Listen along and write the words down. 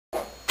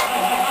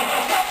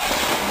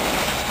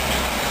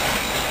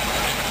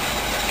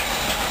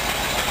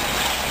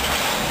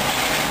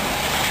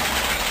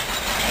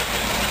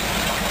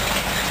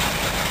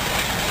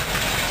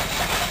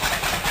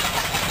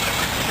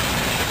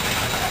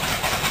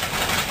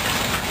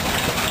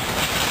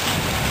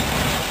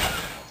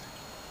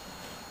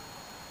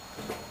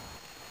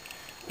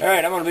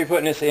Alright, I'm going to be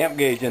putting this amp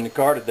gauge in the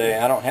car today.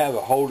 I don't have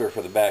a holder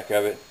for the back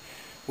of it.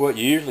 What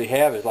you usually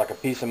have is like a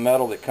piece of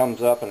metal that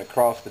comes up and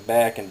across the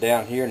back and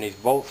down here, and these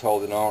bolts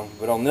hold it on.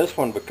 But on this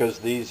one, because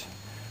these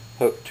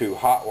hook to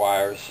hot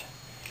wires,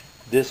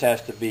 this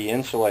has to be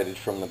insulated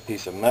from the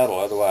piece of metal,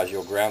 otherwise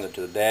you'll ground it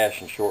to the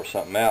dash and short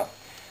something out.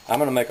 I'm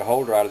going to make a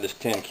holder out of this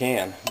tin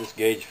can. This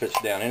gauge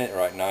fits down in it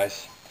right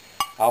nice.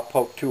 I'll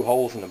poke 2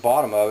 holes in the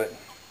bottom of it,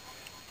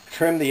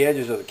 trim the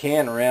edges of the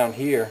can around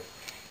here.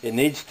 It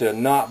needs to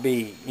not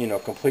be,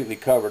 completely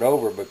covered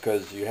over,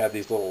 because you have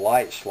these little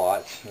light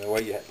slots. And the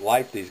way you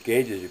light these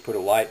gauges, you put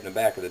a light in the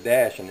back of the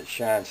dash and it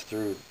shines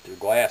through the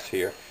glass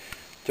here.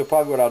 So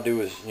probably what I'll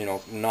do is,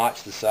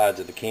 notch the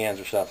sides of the cans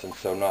or something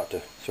so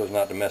as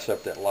not to mess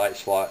up that light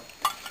slot.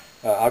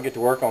 I'll get to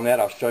work on that.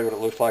 I'll show you what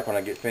it looks like when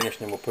I get finished,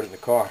 and then we'll put it in the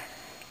car.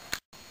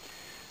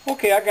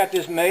 Okay, I got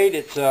this made.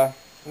 It's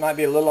might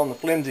be a little on the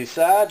flimsy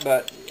side,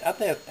 but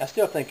I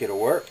still think it'll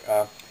work.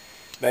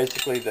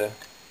 Basically, the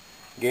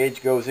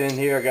gauge goes in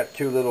here. I got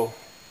 2 little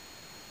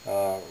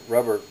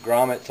rubber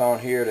grommets on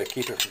here to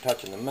keep it from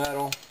touching the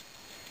metal,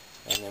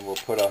 and then we'll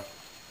put a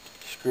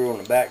screw on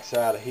the back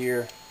side of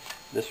here.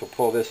 This will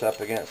pull this up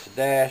against the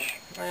dash,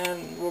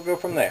 and we'll go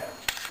from there.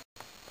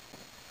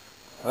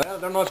 Well, I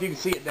don't know if you can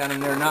see it down in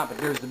there or not, but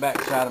there's the back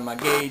side of my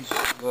gauge.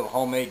 The little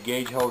homemade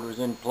gauge holder is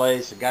in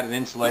place. I got it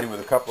insulated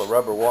with a couple of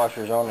rubber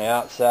washers on the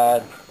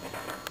outside.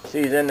 See,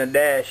 it's in the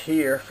dash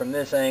here from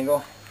this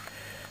angle.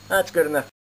 That's good enough.